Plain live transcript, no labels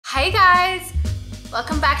Hey guys!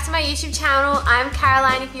 Welcome back to my YouTube channel. I'm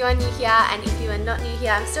Caroline if you are new here, and if you are not new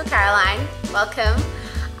here, I'm still Caroline. Welcome.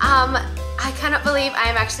 I cannot believe I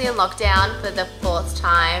am actually in lockdown for the 4th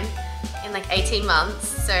time in like 18 months,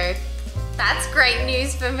 so that's great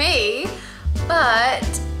news for me. But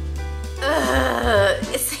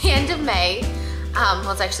it's the end of May.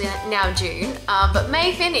 Well, it's actually now June, but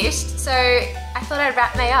May finished, so I thought I'd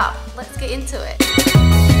wrap May up. Let's get into it.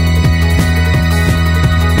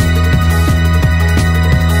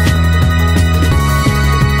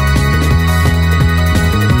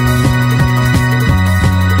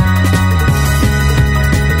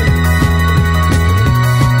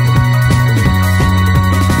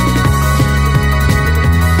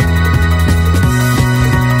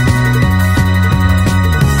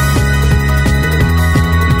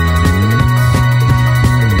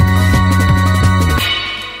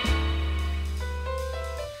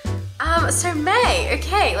 So May,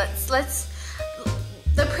 okay, let's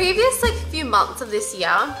the previous like few months of this year,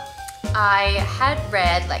 I had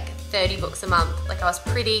read like 30 books a month. Like I was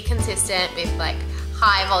pretty consistent with like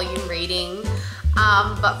high volume reading,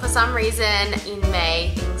 but for some reason in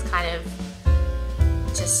May things kind of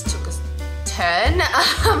just took a turn.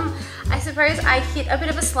 I suppose I hit a bit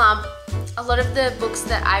of a slump. A lot of the books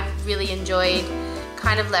that I've really enjoyed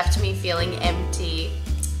kind of left me feeling empty.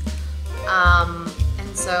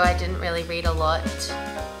 So I didn't really read a lot,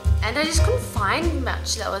 and I just couldn't find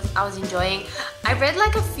much that I was enjoying. I read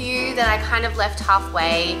like a few that I kind of left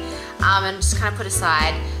halfway and just kind of put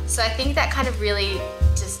aside. So I think that kind of really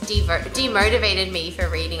just demotivated me for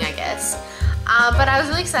reading, I guess. But I was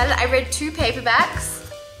really excited. I read 2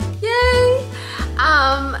 paperbacks. Yay!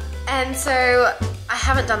 And so I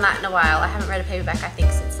haven't done that in a while. I haven't read a paperback I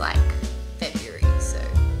think since like February. So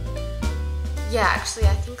yeah, actually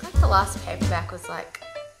I think like the last paperback was like,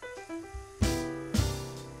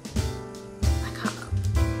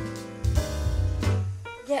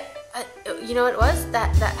 yeah, you know what it was?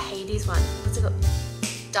 That Hades one. What's it called?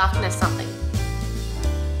 Darkness something.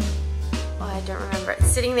 Oh, I don't remember. It's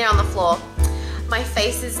sitting there on the floor. My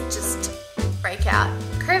face is just breakout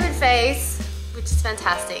COVID face, which is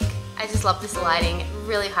fantastic. I just love this lighting. It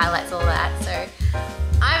really highlights all that. So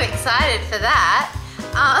I'm excited for that.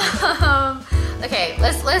 Okay,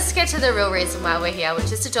 let's get to the real reason why we're here,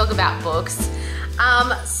 which is to talk about books.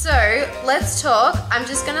 So let's talk. I'm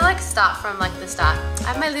just gonna like start from like the start. I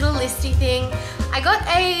have my little listy thing. I got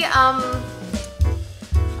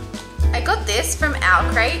this from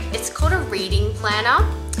Owlcrate. It's called a reading planner,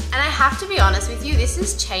 and I have to be honest with you, this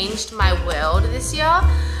has changed my world this year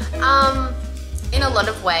in a lot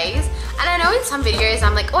of ways. And I know in some videos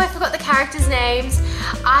I'm like, oh, I forgot the characters' names.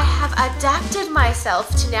 I have adapted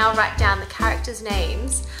myself to now write down the characters'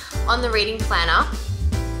 names on the reading planner.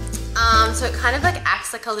 So it kind of like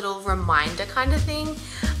acts like a little reminder kind of thing.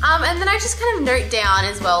 And then I just kind of note down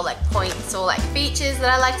as well like points or like features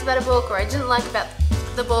that I liked about a book or I didn't like about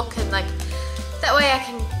the book, and like that way I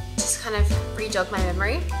can just kind of re-jog my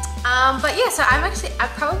memory. But yeah, so I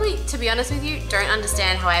probably, to be honest with you, don't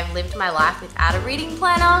understand how I've lived my life without a reading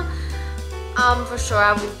planner. For sure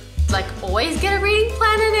I would like always get a reading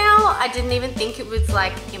planner now. I didn't even think it was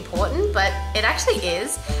like important, but it actually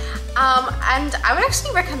is. And I would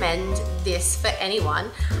actually recommend this for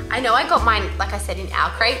anyone. I know I got mine, like I said, in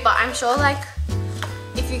Owlcrate, but I'm sure like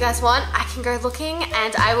if you guys want, I can go looking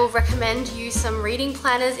and I will recommend you some reading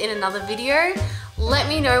planners in another video. Let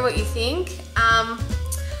me know what you think.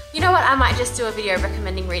 You know what, I might just do a video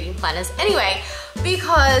recommending reading planners anyway,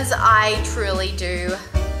 because I truly do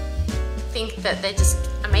think that they're just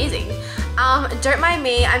amazing. Don't mind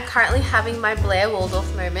me, I'm currently having my Blair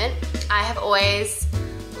Waldorf moment. I have always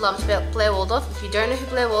loved Blair Waldorf. If you don't know who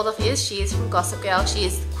Blair Waldorf is, she is from Gossip Girl. She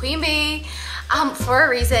is Queen Bee for a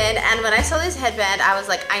reason, and when I saw this headband I was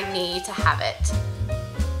like, I need to have it.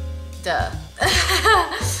 Duh.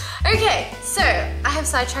 Okay, so I have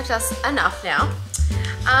sidetracked us enough now.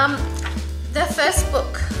 The first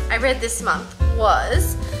book I read this month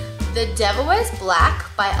was The Devil Wears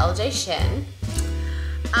Black by LJ Shen.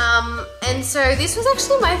 And so this was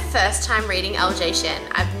actually my first time reading LJ Shen.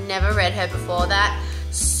 I've never read her before that.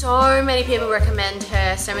 So many people recommend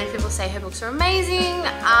her, so many people say her books are amazing.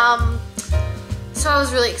 So I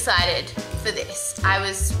was really excited for this.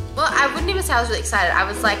 Well, I wouldn't even say I was really excited. I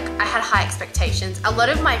was like, I had high expectations. A lot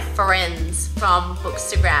of my friends from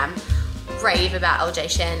Bookstagram rave about LJ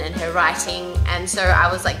Shen and her writing, and so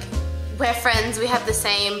I was like, we're friends, we have the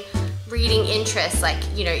same reading interests. Like,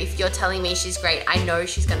 you know, if you're telling me she's great, I know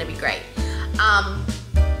she's gonna be great.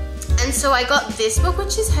 And so I got this book,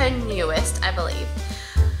 which is her newest, I believe.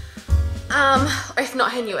 Or if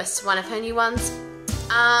not her newest, one of her new ones.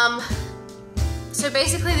 So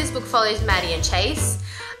basically this book follows Maddie and Chase,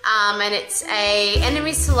 and it's a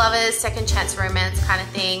enemies to lovers, second chance romance kind of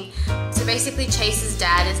thing. So basically Chase's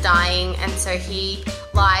dad is dying, and so he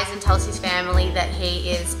lies and tells his family that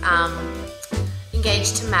he is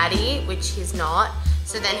engaged to Maddie, which he's not.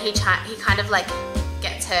 So then he kind of like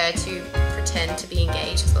gets her to pretend to be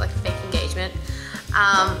engaged, so like a fake engagement.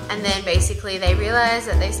 And then basically they realize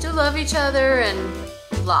that they still love each other and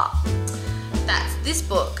blah. That's this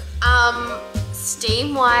book.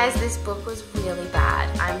 Steam wise, this book was really bad,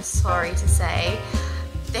 I'm sorry to say.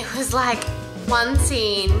 There was like one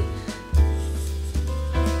scene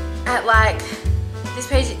at like this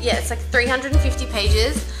page, yeah, it's like 350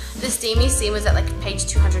 pages. The steamy scene was at like page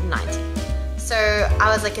 290. So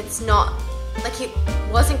I was like, it's not, like it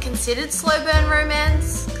wasn't considered slow burn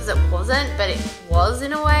romance, because it wasn't, but it was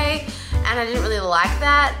in a way. And I didn't really like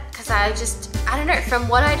that, because I don't know, from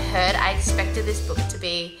what I'd heard, I expected this book to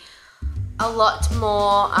be a lot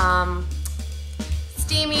more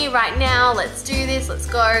steamy, right now, let's do this, let's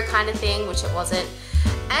go kind of thing, which it wasn't.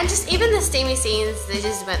 And just even the steamy scenes, they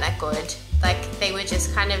just weren't that good. Like they were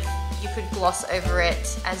just kind of, you could gloss over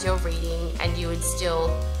it as you're reading and you would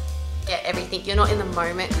still get everything. You're not in the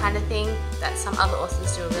moment kind of thing that some other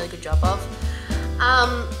authors do a really good job of.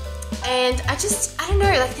 And I don't know,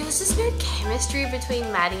 like there was just no chemistry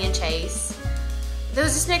between Maddie and Chase. There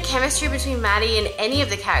was just no chemistry between Maddie and any of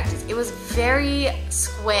the characters. It was very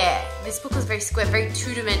square. This book was very square, very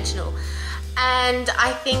two-dimensional. And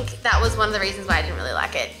I think that was one of the reasons why I didn't really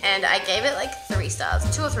like it. And I gave it like 3 stars,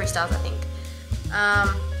 2 or 3 stars I think.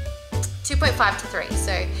 2.5 to 3,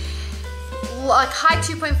 so like high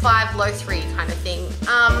 2.5, low 3 kind of thing.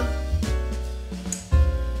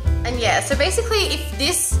 And yeah, so basically if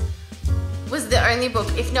this was the only book,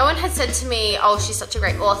 if no one had said to me, oh, she's such a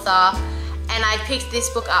great author, and I picked this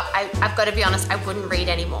book up, I've got to be honest, I wouldn't read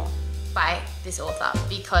anymore by this author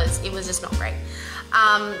because it was just not great.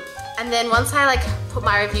 And then once I like put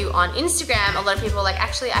my review on Instagram, a lot of people were like,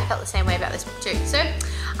 actually I felt the same way about this book too. So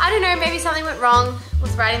I don't know, maybe something went wrong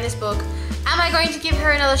with writing this book. Am I going to give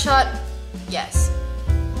her another shot? Yes.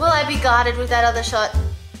 Will I be guarded with that other shot?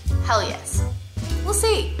 Hell yes. We'll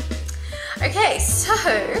see. Okay, so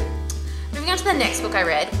moving on to the next book I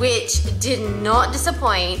read, which did not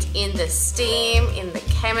disappoint in the steam, in the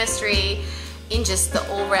chemistry, in just the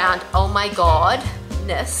all-round oh my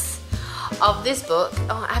godness of this book.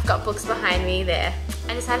 Oh, I've got books behind me there.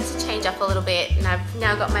 I decided to change up a little bit and I've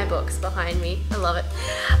now got my books behind me. I love it.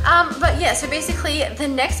 But yeah, so basically the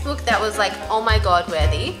next book that was like oh my god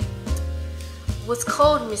worthy was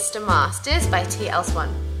called Mr. Masters by T.L. Swan.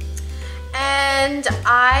 And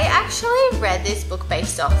I actually read this book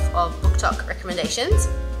based off of BookTok recommendations.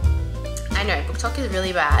 I know, BookTok is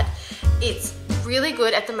really bad. It's really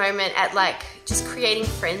good at the moment at like just creating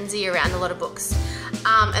frenzy around a lot of books.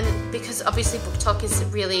 And because obviously BookTok is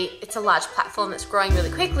really, it's a large platform that's growing really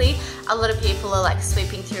quickly, a lot of people are like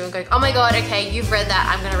sweeping through and going, oh my god, okay, you've read that,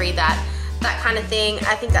 I'm gonna read that, that kind of thing.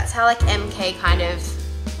 I think that's how like MK kind of,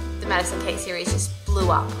 the Madison Kate series just blew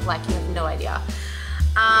up, like you have no idea.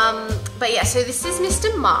 But yeah, so this is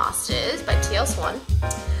Mr. Masters by T.L. Swan.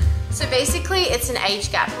 So basically it's an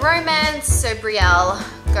age gap romance. So Brielle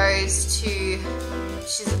goes to,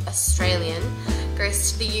 she's Australian,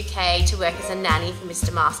 goes to the UK to work as a nanny for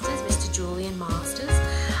Mr. Masters, Mr. Julian Masters,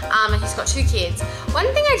 and he's got 2 kids. One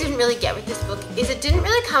thing I didn't really get with this book is it didn't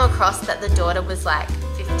really come across that the daughter was like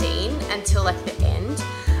 15 until like the end,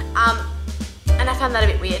 and I found that a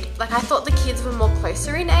bit weird. Like I thought the kids were more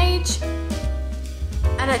closer in age,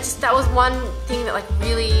 and that was one thing that like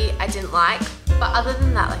really I didn't like, but other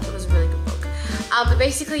than that, like it was a really good book. But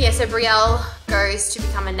basically, yeah, so Brielle goes to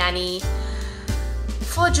become a nanny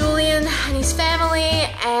for Julian and his family,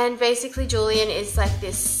 and basically Julian is like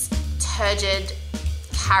this turgid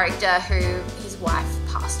character who his wife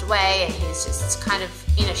passed away and he's just kind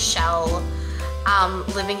of in a shell,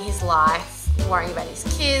 living his life, worrying about his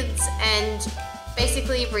kids, and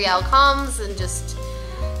basically Brielle comes and just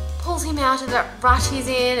pulls him out of that rut he's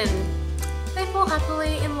in and they fall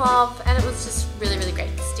happily in love, and it was just really, really great.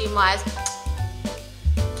 Steam wise,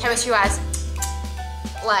 chemistry wise,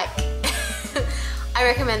 like I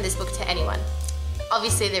recommend this book to anyone.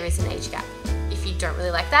 Obviously there is an age gap. If you don't really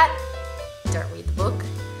like that, don't read the book.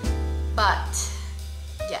 But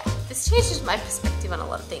yeah, this changes my perspective on a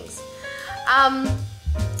lot of things.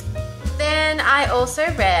 Then I also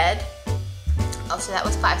read, oh, so that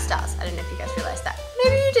was 5 stars. I don't know if you guys realized that.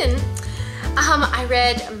 Maybe you didn't. I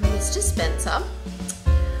read Mr. Spencer,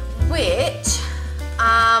 which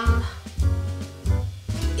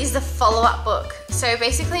is the follow-up book. So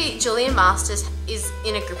basically Julian Masters is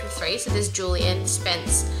in a group of 3. So there's Julian,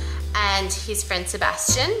 Spence, and his friend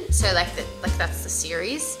Sebastian. So like that's the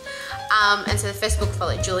series. And so the first book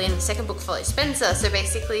followed Julian, the second book followed Spencer. So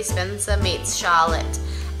basically Spencer meets Charlotte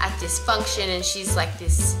at this function, and she's like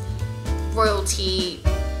this royalty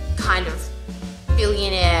kind of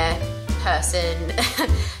billionaire person.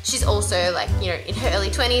 She's also like, you know, in her early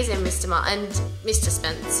 20s, and Mr.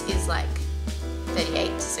 Spence is like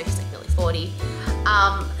 38, so he's like nearly 40.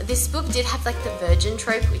 This book did have like the virgin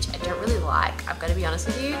trope, which I don't really like, I've got to be honest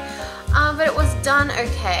with you. But it was done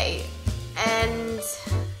okay, and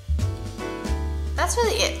that's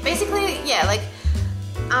really it. Basically, yeah, like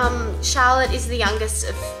Charlotte is the youngest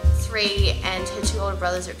of 3, and her 2 older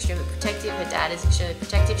brothers are extremely protective. Her dad is extremely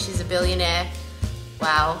protective. She's a billionaire.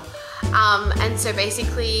 Wow. And so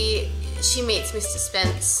basically she meets Mr.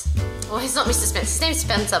 Spence. Well, he's not Mr. Spence, his name's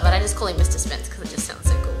Spencer, but I just call him Mr. Spence because it just sounds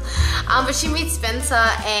so cool. But she meets Spencer,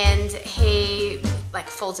 and he like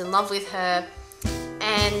falls in love with her,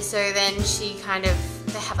 and so then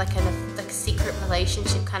they have like a secret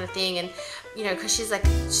relationship kind of thing, and you know, because she's like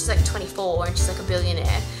 24 and she's like a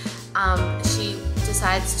billionaire, she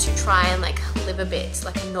decides to try and like live a bit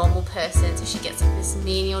like a normal person, so she gets like this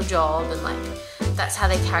menial job, and like that's how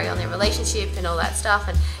they carry on their relationship and all that stuff.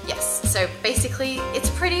 And yes, so basically it's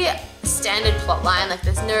pretty standard plot line, like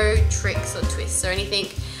there's no tricks or twists or anything,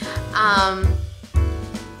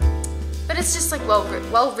 but it's just like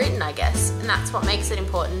well written, I guess, and that's what makes it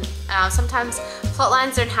important. Sometimes plot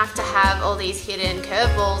lines don't have to have all these hidden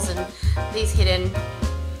curveballs and these hidden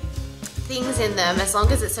things in them. As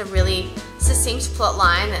long as it's a really succinct plot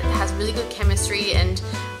line that has really good chemistry and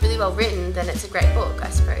really well written, then it's a great book, I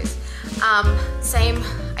suppose. Same,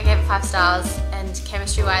 I gave it 5 stars, and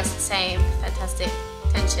chemistry wise, same, fantastic,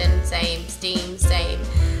 tension, same, steam, same.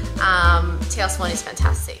 T.L. Swan is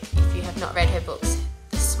fantastic. If you have not read her books,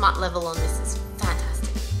 the smart level on this is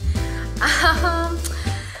fantastic.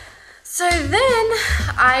 So then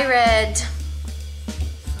I read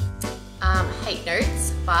Hate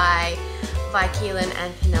Notes by Vi Keelan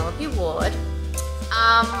and Penelope Ward.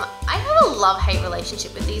 I have a love-hate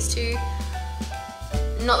relationship with these two.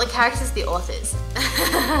 Not the characters, the authors.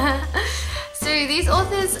 So these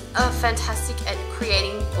authors are fantastic at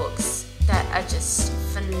creating books that are just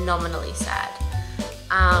phenomenally sad.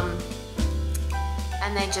 And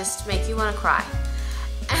they just make you want to cry.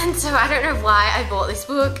 And so I don't know why I bought this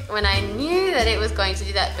book when I knew that it was going to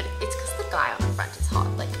do that, but it's because the guy on the front is hot.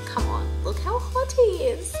 Like, come on, look how hot he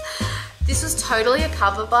is. This was totally a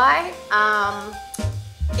cover buy.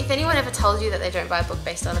 If anyone ever tells you that they don't buy a book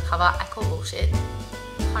based on a cover, I call bullshit.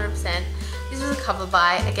 100%. This was a cover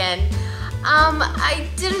buy again. I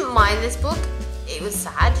didn't mind this book. It was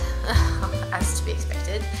sad, as to be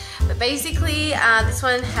expected. But basically, this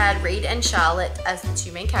one had Reed and Charlotte as the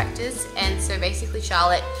 2 main characters. And so basically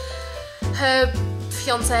Charlotte, her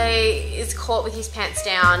fiance is caught with his pants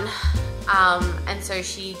down. And so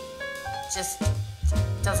she just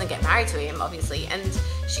doesn't get married to him, obviously. And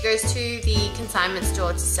she goes to the consignment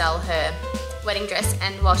store to sell her wedding dress.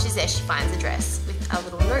 And while she's there, she finds a dress with a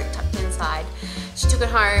little note tucked inside. She took it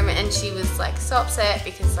home, and she was like so upset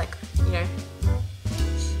because, like, you know,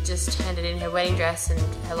 just handed in her wedding dress and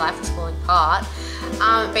her life was falling apart.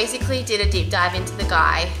 Basically did a deep dive into the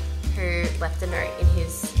guy who left a note in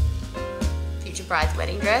his future bride's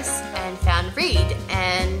wedding dress and found Reed,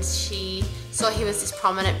 and she saw he was this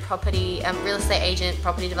prominent property, real estate agent,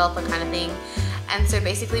 property developer kind of thing, and so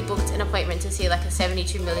basically booked an appointment to see like a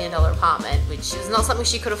 $72 million apartment, which was not something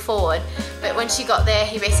she could afford. But when she got there,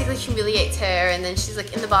 he basically humiliates her, and then she's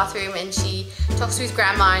like in the bathroom and she talks to his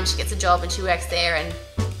grandma and she gets a job and she works there, and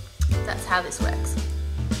that's how this works.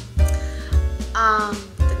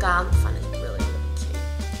 The guy on the front is really, really cute.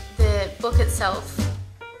 The book itself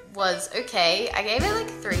was okay. I gave it like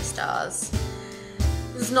 3 stars.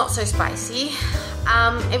 It was not so spicy.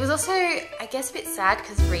 It was also, I guess, a bit sad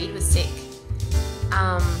because Reed was sick.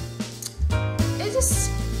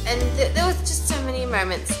 There was just so many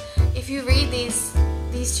moments. If you read these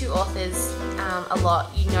 2 authors a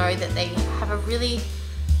lot, you know that they have a really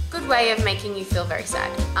good way of making you feel very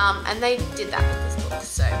sad. And they did that with this book,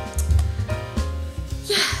 so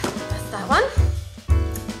yeah, that's that one.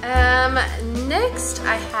 Next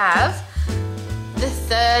I have the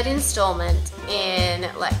 3rd installment in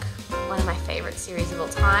like one of my favorite series of all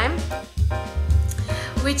time,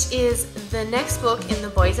 which is the next book in the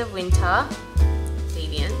Boys of Winter,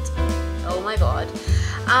 Deviant. Oh my god.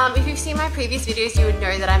 If you've seen my previous videos, you would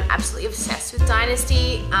know that I'm absolutely obsessed with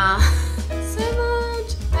Dynasty. So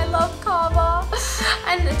much. I love Carver.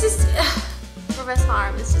 And just, Reverse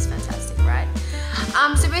Harem is just fantastic, right?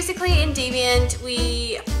 So basically in Deviant,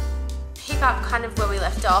 we pick up kind of where we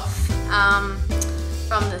left off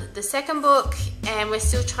from the second book, and we're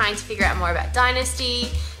still trying to figure out more about Dynasty.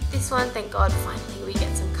 This one, thank God, finally we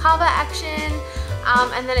get some cover action,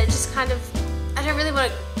 and then it just kind of, I don't really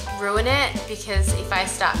want to ruin it, because if I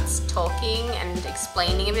start talking and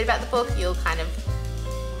explaining a bit about the book, you'll kind of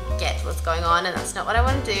get what's going on, and that's not what I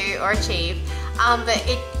want to do or achieve. But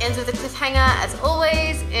it ends with a cliffhanger as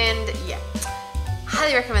always, and yeah,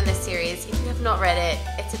 highly recommend this series if you have not read it.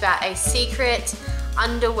 It's about a secret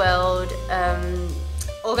underworld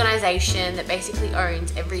organization that basically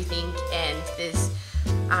owns everything, and there's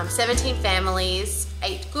 17 families,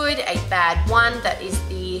 8 good, 8 bad. One that is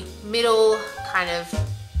the middle kind of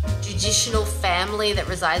judicial family that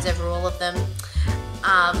resides over all of them,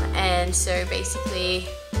 and so basically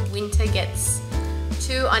Winter gets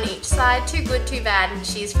 2 on each side, 2 good, 2 bad, and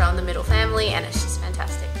she's from the middle family, and it's just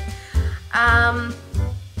fantastic.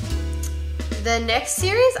 The next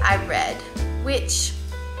series I read, which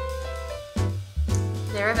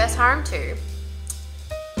the Reverse Harem 2,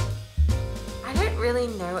 I don't really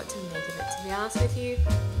know what to make of it, to be honest with you.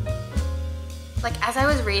 Like, as I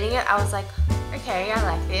was reading it, I was like, okay, I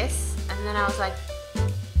like this, and then I was like,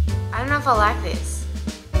 I don't know if I like this,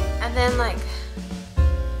 and then like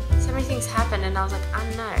so many things happened, and I was like, I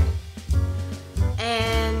don't know.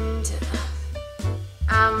 And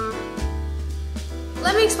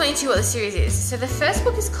let me explain to you what the series is. So the first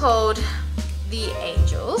book is called The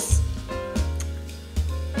Angels.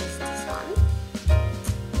 This one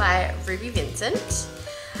by Ruby Vincent.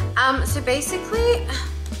 So basically,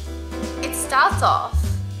 it starts off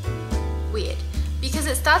weird because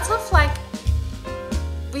it starts off like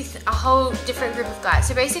with a whole different group of guys.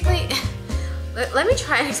 So basically, let me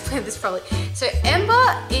try and explain this properly. So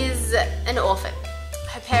Ember is an orphan.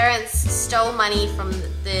 Her parents stole money from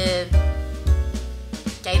the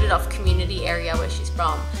gated off community area where she's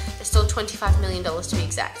from. They stole $25 million to be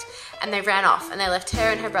exact, and they ran off and they left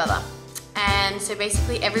her and her brother. And so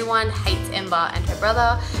basically everyone hates Ember and her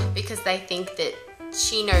brother because they think that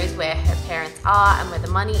she knows where her parents are and where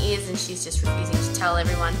the money is, and she's just refusing to tell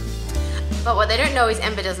everyone. But what they don't know is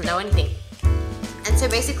Ember doesn't know anything. And so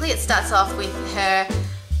basically it starts off with her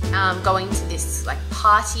going to this like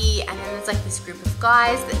party, and then there's like this group of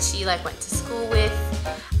guys that she like went to school with,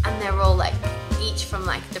 and they're all like each from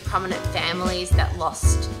like the prominent families that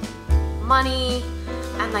lost money,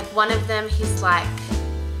 and like one of them, he's like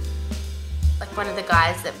one of the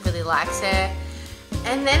guys that really likes her,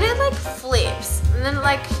 and then it like flips, and then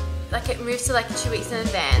like it moves to like 2 weeks in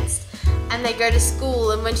advance, and they go to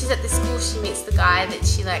school, and when she's at the school she meets the guy that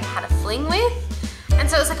she like had a fling with, and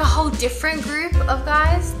so it's like a whole different group of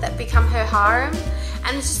guys that become her harem.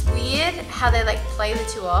 And it's just weird how they like play the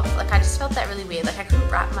two off. Like, I just felt that really weird. Like, I couldn't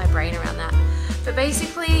wrap my brain around that. But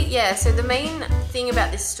basically, yeah, so the main thing about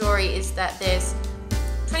this story is that there's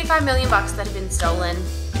 25 million bucks that have been stolen,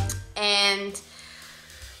 and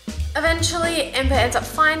eventually Ember ends up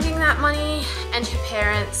finding that money, and her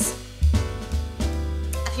parents,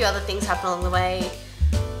 a few other things happen along the way.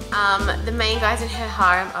 The main guys in her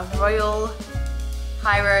harem are Royal,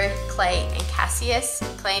 Hyro, Clay, and Cassius.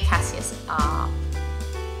 Clay and Cassius are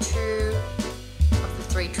 2 of the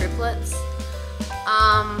 3 triplets.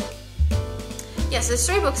 Yeah, so there's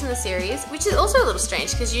 3 books in the series, which is also a little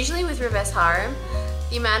strange because usually with Reverse Harem,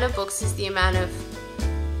 the amount of books is the amount of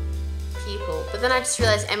people. But then I just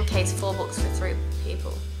realized MK's 4 books for 3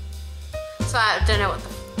 people. So I don't know what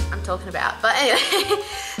I'm talking about. But anyway,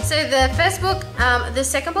 so the first book, the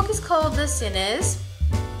second book is called The Sinners.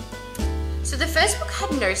 So the first book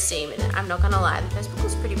had no steam in it, I'm not gonna lie. The first book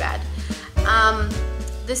was pretty bad.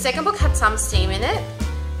 The second book had some steam in it,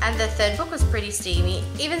 and the third book was pretty steamy.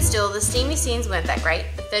 Even still, the steamy scenes weren't that great.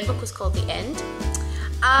 The third book was called The End.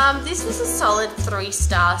 This was a solid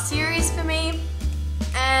 3-star series for me,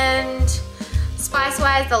 and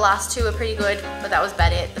spice-wise, the last 2 were pretty good, but that was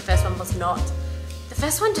about it. The first one was not. The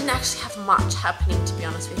first one didn't actually have much happening, to be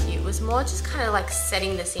honest with you. It was more just kind of like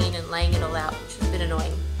setting the scene and laying it all out, which was a bit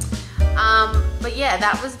annoying. But yeah,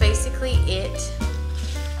 that was basically it.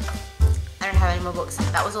 I don't have any more books.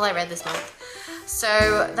 That was all I read this month. So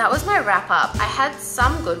that was my wrap up. I had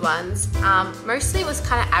some good ones. Mostly it was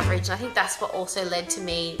kind of average, and I think that's what also led to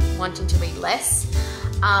me wanting to read less,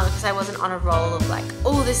 because I wasn't on a roll of like,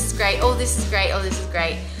 oh, this is great, oh, this is great, oh, this is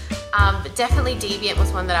great. But definitely Deviant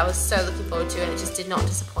was one that I was so looking forward to, and it just did not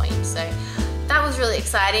disappoint. So that was really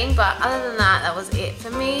exciting, but other than that, that was it for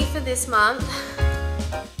me for this month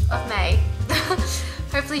of May.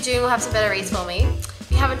 Hopefully June will have some better reads for me. If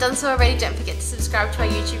you haven't done so already, don't forget to subscribe to our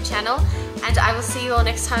YouTube channel, and I will see you all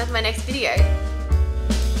next time with my next video.